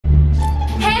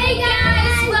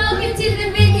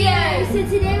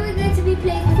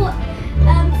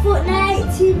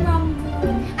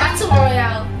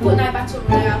Fortnite Battle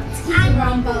Royale. And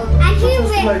Rumble. And who Who's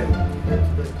wins? playing?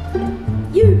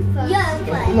 You first.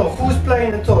 No, who's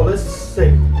playing at all? Let's see.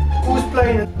 Who's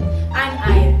playing? I'm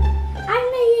Iron. I'm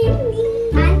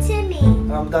Naomi. And Timi.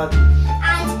 I'm Daddy.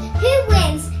 And who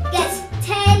wins gets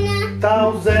 $10,000.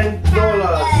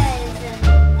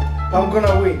 I'm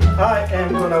gonna win. I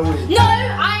am gonna win. No,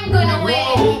 I'm gonna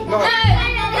win. No. No.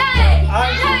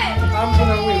 I'm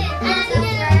gonna win.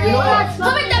 You know what?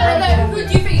 Comment down below who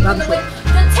do you think is gonna win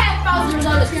the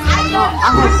 $10,000?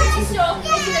 I'm pretty sure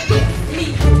it's gonna be me.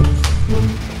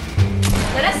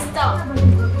 So let's start.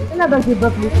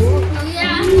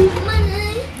 Yeah.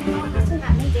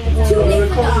 Too late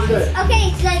for that. Okay,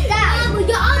 so that.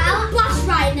 You're on the bus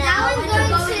right now. Now I'm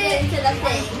going to the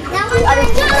thing. Now I'm going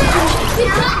to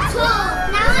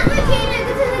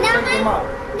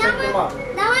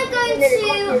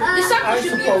The circle I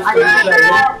should be suppose a they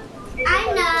play. I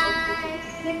know.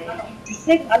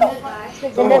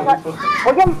 Come on, you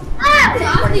So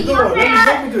after you. Come on,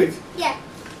 let me do it. Yeah.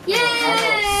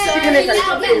 So you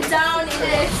now get down in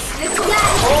this little.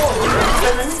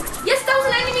 Yes, that was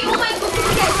an enemy. Oh my god,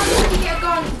 get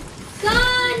gone.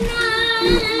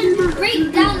 Gone. Break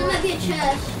down the might be a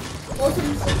church. Or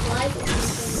some supplies.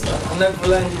 I'm never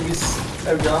landing in this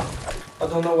area. I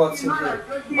don't know what's in here.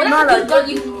 Well, that's a good gun.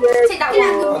 You take that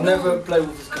one. I never play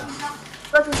with this gun.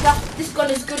 This gun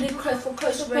is good for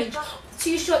close range.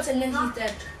 2 shots and then he's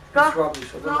dead. It's rubbish.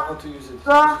 I don't know how to use it.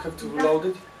 You have to reload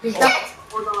it.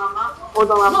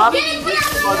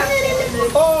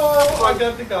 Oh, I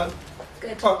got the gun.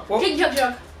 Good. What? Drink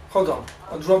jug. Hold on.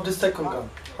 I dropped the second gun.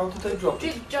 How did I drop it?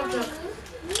 Drink jug.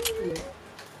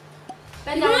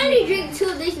 You can only drink 2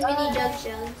 of these mini jugs.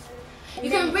 You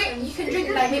can drink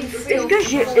like maybe 3 or 4.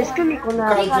 Can't drink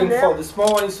 4. The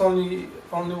small one is only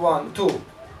 1, 2.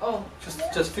 Oh.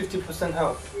 Just 50%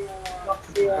 health.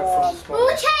 50% health from the small Oh,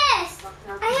 one. chest!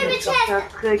 I have a chest up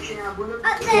there.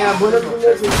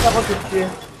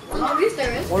 On the roof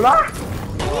there is. I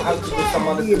have to put some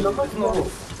other things. No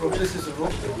roof. This is a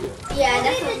roof. Yeah,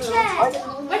 that's the chest.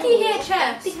 Where do you hear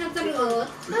chest? Pick up the road.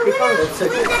 That's it.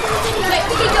 Wait,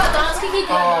 Kiki go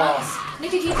dance.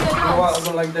 Nikki, keep your You know what? I dance.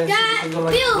 don't like dancing because I don't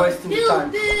like wasting time.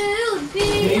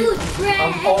 Build.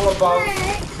 I'm all about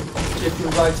getting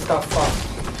right stuff fast.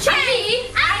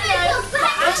 Charlie, I know.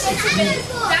 I'm going to win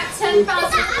that $10,000.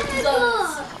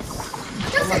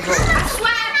 Oh my god. I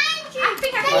swear. I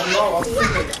think I I know, I'm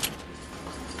thinking.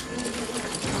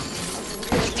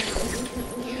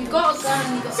 You got a gun.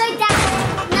 So Dad,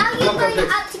 now you're going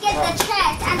up to get the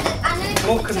chest and the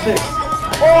Look at this.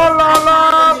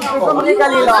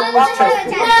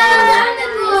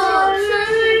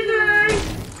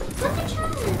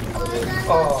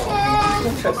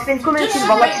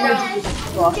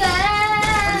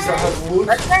 These are wood.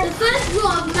 The first rule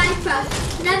of Minecraft,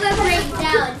 never break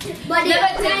down. But Never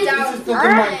take down. This is not a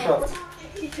Minecraft.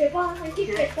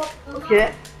 Yeah,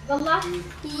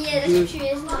 that's true,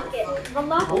 isn't it?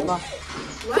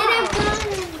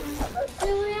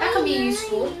 That can be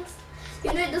useful.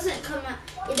 You know, it doesn't come out,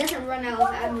 it doesn't run out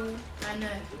of ammo. I know.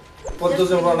 What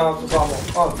doesn't run out of ammo?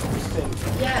 Oh, this thing.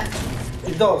 Yeah.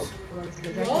 It does.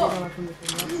 What?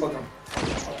 Hold on.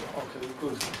 Okay, we're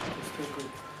good. It's still good.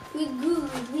 We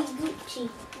Gucci.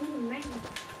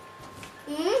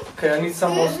 Okay, I need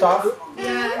some more stuff.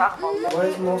 Yeah. Where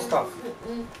is more stuff?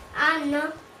 I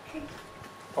know.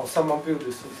 Oh, someone built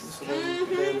this, so there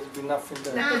will be nothing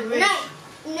there. No. There's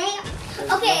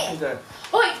Okay. nothing there.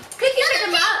 Oh, wait. Quickly Get check the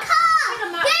them big out. car! Check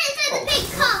them out. Get into the big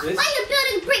car! this? While you're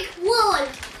building a brick wall!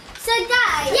 So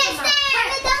guys,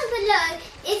 comment down below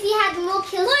if you had more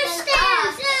kills than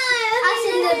us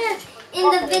in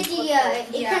the video.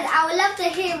 Because I would love to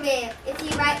hear it if you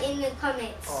write in the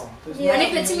comments. Oh, there's And if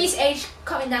nothing it's Timmy's age,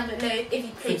 comment down below if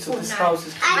you played So this Fortnite. house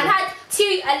is And had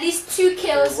at least 2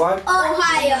 kills. What? Or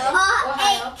higher. Or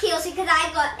higher. 8 kills because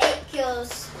I got 8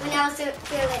 kills when I was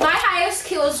feeling. My highest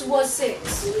kills was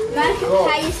 6. My Oh.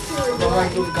 highest score is Don't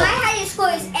like 1. those My guys. highest score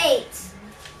is 8.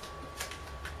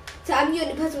 So I'm the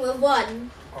only person with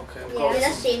 1. Okay, Yeah, go.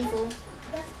 that's shameful.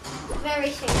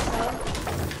 Very shameful.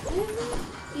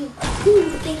 Who do you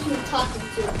think you're talking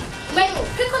to? Wait,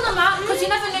 click on the map because you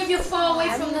never know if you're far away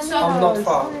from the I'm circle. not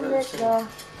far. Let's see.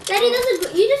 Daddy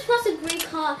doesn't. You just passed a grey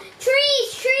car. Trees.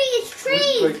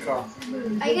 Great car.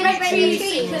 Are you gonna bring Trees.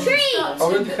 trees? I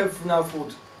already have enough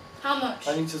wood. How much?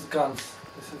 I need just guns.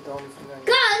 This is the only thing I need.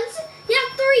 Guns? You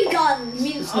have 3 guns.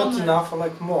 It's not enough, I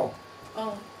like more.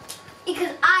 Oh.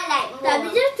 Because I like more. Daddy,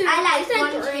 just do- I like just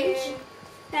 1 do- orange.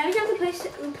 Daddy, we have to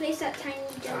replace that tiny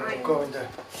giant. Go in there.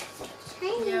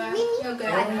 Yeah, you're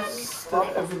good. Stop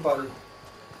everybody.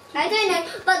 I don't know,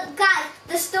 but guys,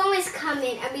 the storm is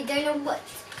coming and we don't know what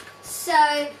So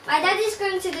my dad is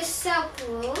going to the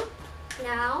circle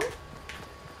now.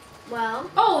 Well.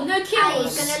 Oh, no I'm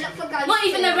kills. gonna look for guns. Not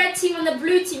even the red team and the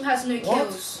blue team has no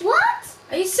kills. What?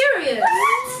 Are you serious?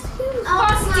 Oh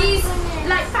Past my these goodness.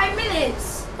 like 5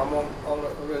 minutes. I'm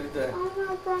already there. Oh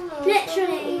my goodness.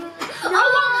 Literally. Oh,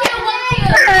 one kill.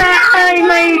 Ay,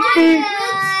 matey.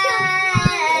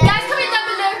 Guys, comment down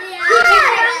below.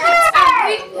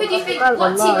 Who do you think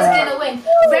what team is gonna win?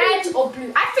 Red or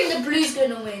blue? I think the blue's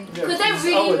gonna win because they're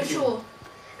really mature.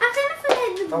 I kind of feel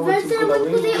like the Our Reds team are gonna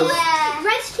win because because-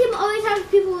 Reds team always has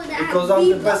people that Because have I'm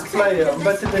the V-Bucks best player. I'm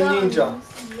better than Ninja.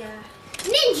 Yeah.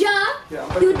 Ninja? Yeah,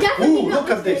 I'm You better. definitely Ooh, not look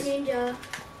at better this. than Ninja.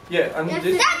 Yeah, and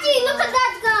this. Daddy, look at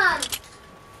that gun.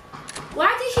 Why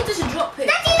did she just drop it?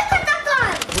 Daddy, look at that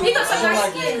gun. He got some I don't nice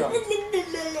like this skin. gun.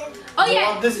 Oh No,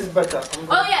 yeah. this is better.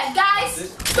 Oh yeah, guys.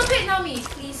 This? Stop it, Naomi,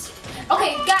 please.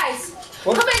 Okay, guys.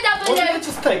 What? Comment down What did below. I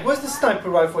just take? Where's the sniper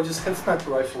rifle? I just had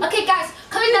sniper rifle. Okay, guys.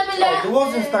 Comment down Oh, there below.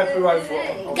 wasn't sniper rifle.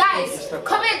 Oh, Guys, sniper.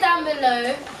 comment down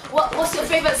below what's your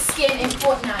favorite skin in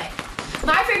Fortnite.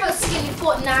 My favorite skin in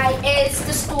Fortnite is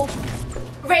the stalk.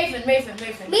 Raven. Me too.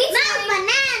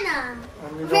 Banana.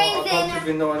 And you know, I don't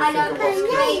even know anything about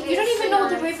skins. You don't even know what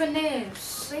the Raven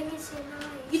is. Raven's so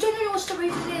nice. You don't know what the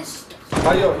Raven is.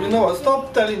 Ayo, you know what?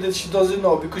 Stop telling that she doesn't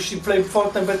know because she played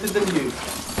Fortnite better than you.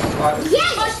 Yeah,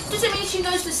 but doesn't mean she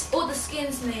knows all the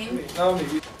skins' name.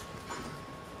 Naomi,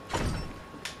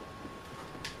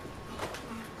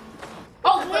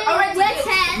 Oh, already. Let's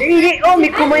head. Hindi, oh, may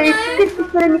kumaisip ko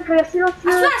sa ni Kuya I swear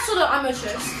Silvio. I saw the ammo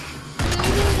chest.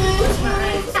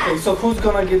 okay, so who's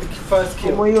gonna get the first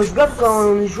kill? Como eu jogo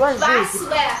com os João But I gente.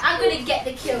 swear, I'm gonna get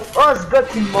the kill. Oh, os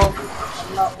gatos irmão.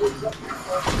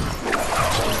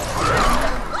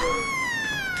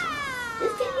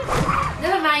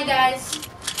 Never mind, guys.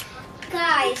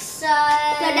 Guys, so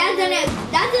that's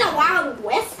in a Wild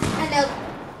West and a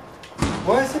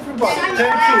Where's everybody? 10 kills.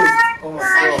 Oh my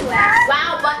god.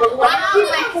 Wow, but we wow. need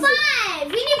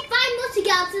 5. We need 5 more to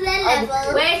get up to their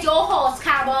level. Where's your horse,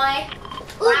 cowboy?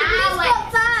 Ooh, the blue's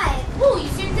got 5. Oh, you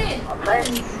zoomed in.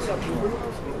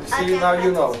 See, now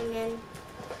you know.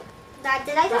 Dad,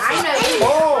 did I just I know.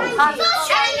 Oh! Stop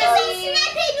shooting! You're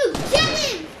sniping! You kill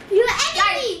him! You're an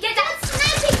enemy! Get that. Stop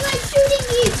sniping! You're shooting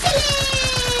you! Kill him!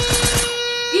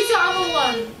 Use your other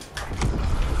one.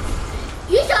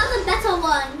 You shot the better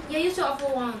one. Yeah, use your other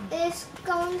one. It's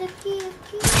going to kill.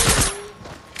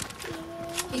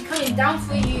 He's coming down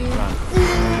for you.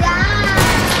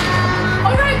 Ah.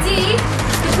 Already,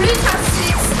 the blues have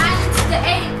 6 and the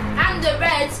 8 and the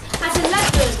reds has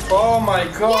 11. Oh my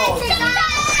god!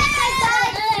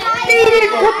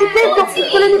 Quanto tempo eu fico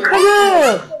falando com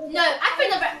ela? No, I think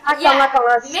the red.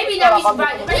 Akala. Maybe now he's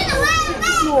right. The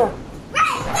red.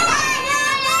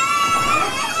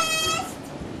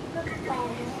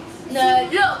 No,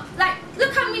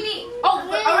 look how many. Oh,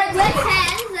 already.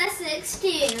 That's 10, that's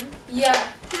 16.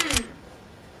 Yeah.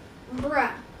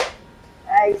 Bruh.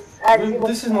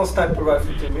 This is not sniper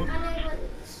rifle to me. I know what it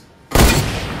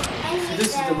is.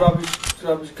 This is the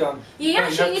rubbish gun. You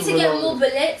actually need to get more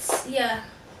bullets. Yeah.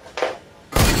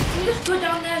 You just go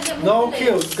down there and get more No bullets.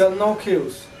 kills, got no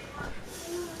kills.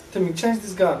 Timi, change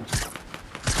this gun.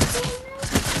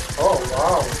 Oh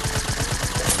wow.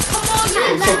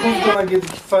 Okay, so who's gonna get the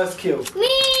first kill? Me!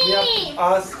 Yeah,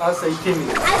 us and Timi.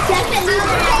 I definitely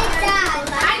take that.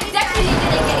 I'm definitely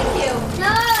gonna get a kill.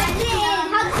 No, I didn't.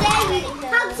 How dare you?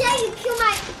 How dare you kill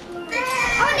my...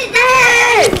 Oh,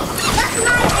 that's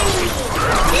my enemy.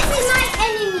 This is my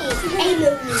enemy.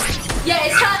 Enemy. Yeah,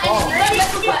 it's her enemy. Don't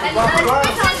mess with her enemy.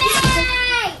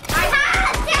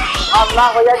 Allah,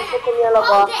 kaya dito ko niya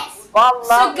laba.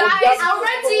 So guys,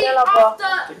 already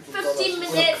after 15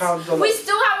 minutes, we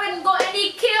still haven't got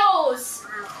any kills.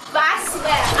 But I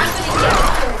swear, I'm gonna get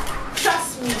a kill.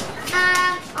 Trust me.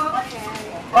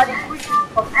 Okay.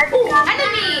 Ooh,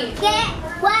 enemy! Get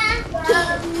one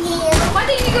kill. Why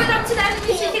didn't you go down to the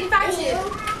enemy so you can fight it?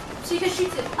 So you can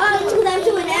shoot it. Because I'm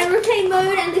doing aeroplane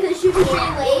mode and they can shoot me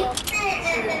anyway.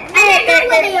 And I know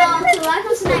where they are, so I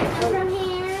can snipe them from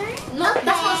here. No, that's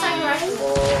not sniper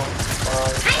rifle.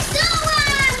 I saw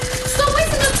one! Stop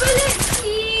wasting the bullets,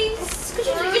 please. Could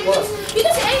you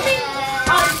just aiming?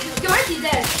 You're already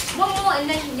dead. One more and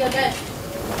then you're dead.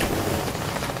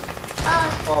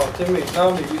 Oh, Timi,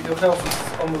 Naomi, your health is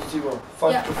almost 0.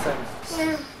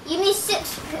 5%. You need 6%.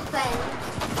 6.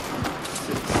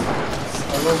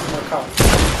 I lost my count.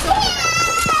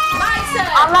 My turn.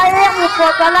 Allah mo po,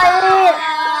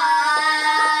 Allah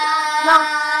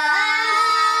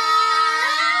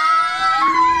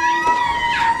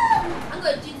I'm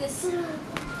gonna do this.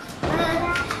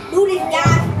 Who did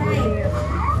that?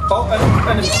 Oh,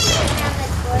 enemy.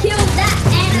 Kill that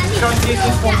enemy. can't get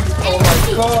this one. Oh my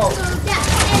god.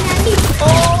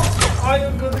 Oh, I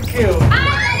am gonna kill.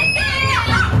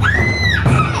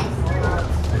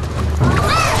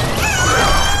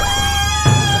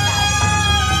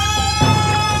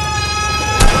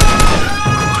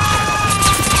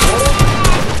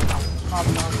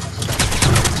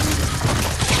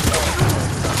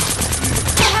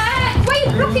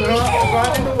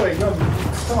 Running away, no,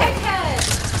 stop.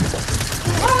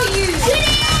 Where are you?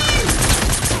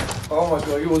 Oh my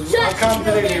god, he was, I can't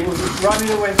believe it, he was running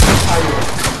away from Iron.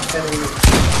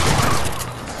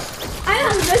 I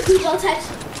have no people touch.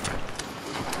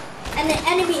 And the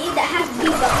enemy that has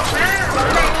people.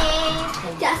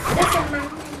 Just a man.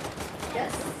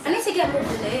 I need to get more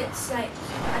bullets. Like, I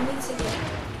need to get.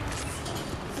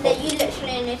 That you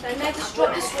literally need to. I just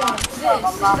drop this one. This is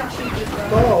actually good,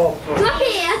 bro. Oh, Drop it.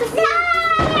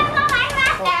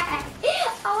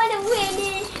 I want to win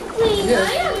it. Win yes,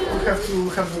 it. we have to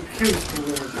have the kills to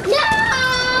win it. No!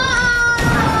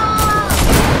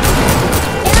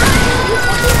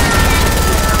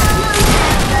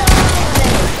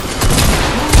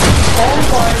 Oh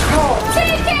my god!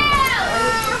 Take it!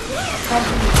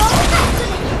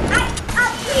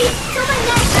 Please, someone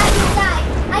next time you die.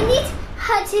 I need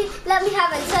her to let me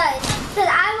have a turn. Because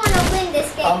I want to win this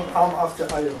game. I'm after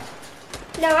Iron.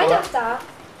 No, I don't start.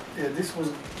 Yeah, this was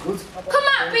good. Come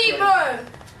at me, bro!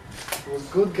 It was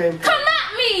good game. Come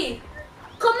at me!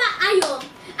 Come on, Ayo.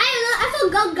 I saw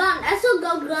gun. I saw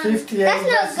gun. 58 That's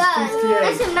not versus gun. 58.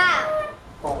 That's a map.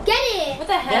 Oh. Get it. What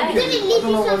the heck? Okay, I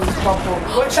don't know what this pop on.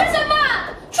 Treasure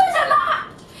map! Treasure map!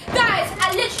 Guys,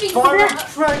 I literally... Find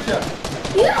treasure!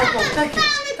 You Oh, haven't take it,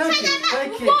 found the take treasure it, map.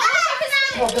 take it. What?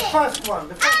 Oh, the first one,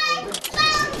 the first one.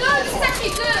 No, this is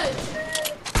actually good.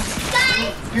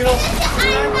 Guys, You know,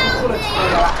 bullets for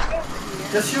that.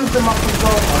 Just use the map to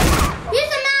go, man. use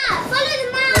the map. Follow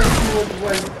the map.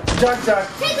 Jack.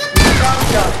 Take the map.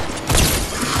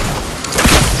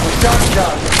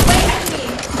 Jack. Wait at me.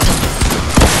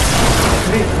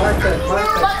 Me, my turn.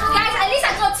 But guys, at least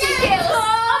I got 2 kills.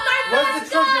 Oh my Where's the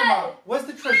treasure god! map? Where's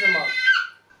the treasure map?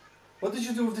 What did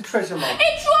you do with the treasure map?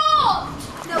 It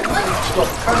dropped! No, what? Look,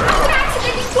 come I on.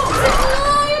 accidentally dropped it.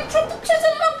 No, I dropped the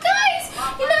treasure map, guys.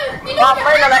 You know Papa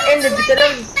na na-end I ka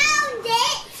rin. found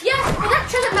it. yeah, but that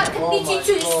treasure map can Oh lead you my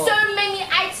to God. so many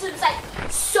items, like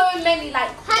so many,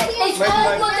 like there's Maybe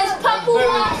gold one, there's purple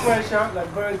buried one. treasure, like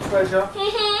buried treasure.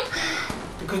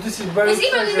 Because this is buried There's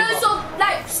even treasure. loads of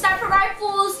like sniper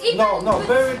rifles. Even No,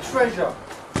 buried treasure.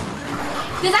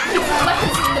 There's actually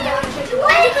weapons in the buried treasure.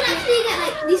 And you can actually get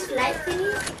like these light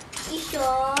thingies. You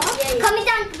sure? Yeah. Comment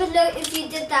down below if you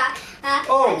did that and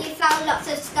you found lots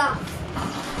of stuff.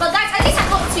 But guys, at least I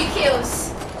got 2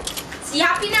 kills. So you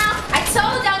happy now? I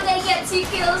told you I'm gonna get 2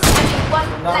 kills. I mean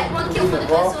one kill for the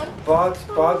first one.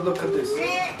 But look at this.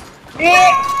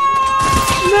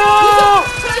 No!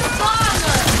 Close one.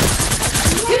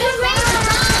 You just made it.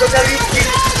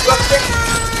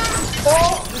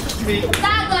 Oh, this is me.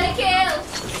 Dad got a kill.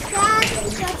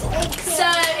 So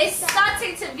it's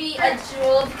starting to be a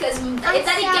draw because if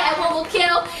Daddy get a 1 more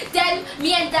kill, then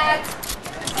me and Dad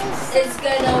is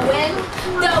gonna win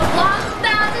the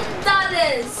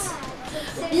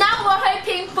 $1,000. Now we're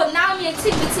hoping for Naomi and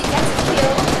Timi to get a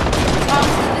kill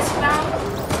after this round.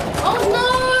 Oh no!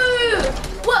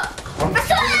 What?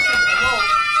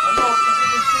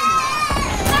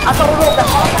 Atau ulo ka.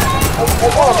 Oh,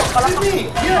 pala ka.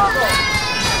 95!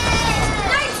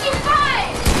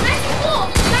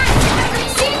 94! Guys, have you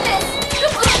seen this?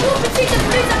 Look at the wall between the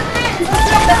blues and reds.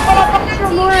 Pala ka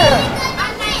mo eh.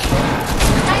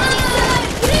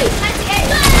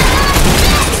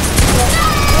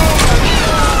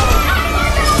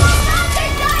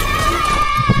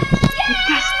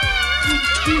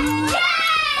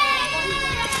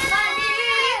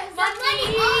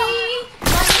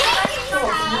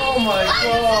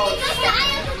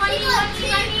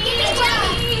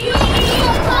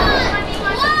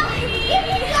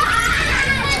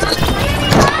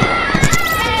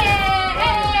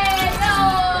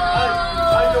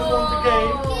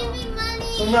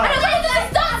 9.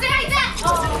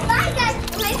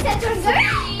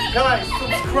 Guys,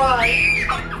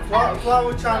 subscribe to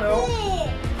our channel.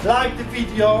 Like the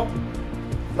video.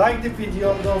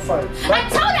 Don't fight. I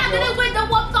told you I'm gonna win the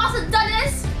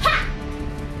 $1,000. Ha!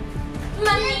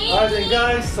 Money. Alright then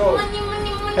guys, so Money.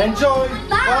 enjoy. Bye.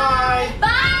 Bye.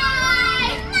 Bye.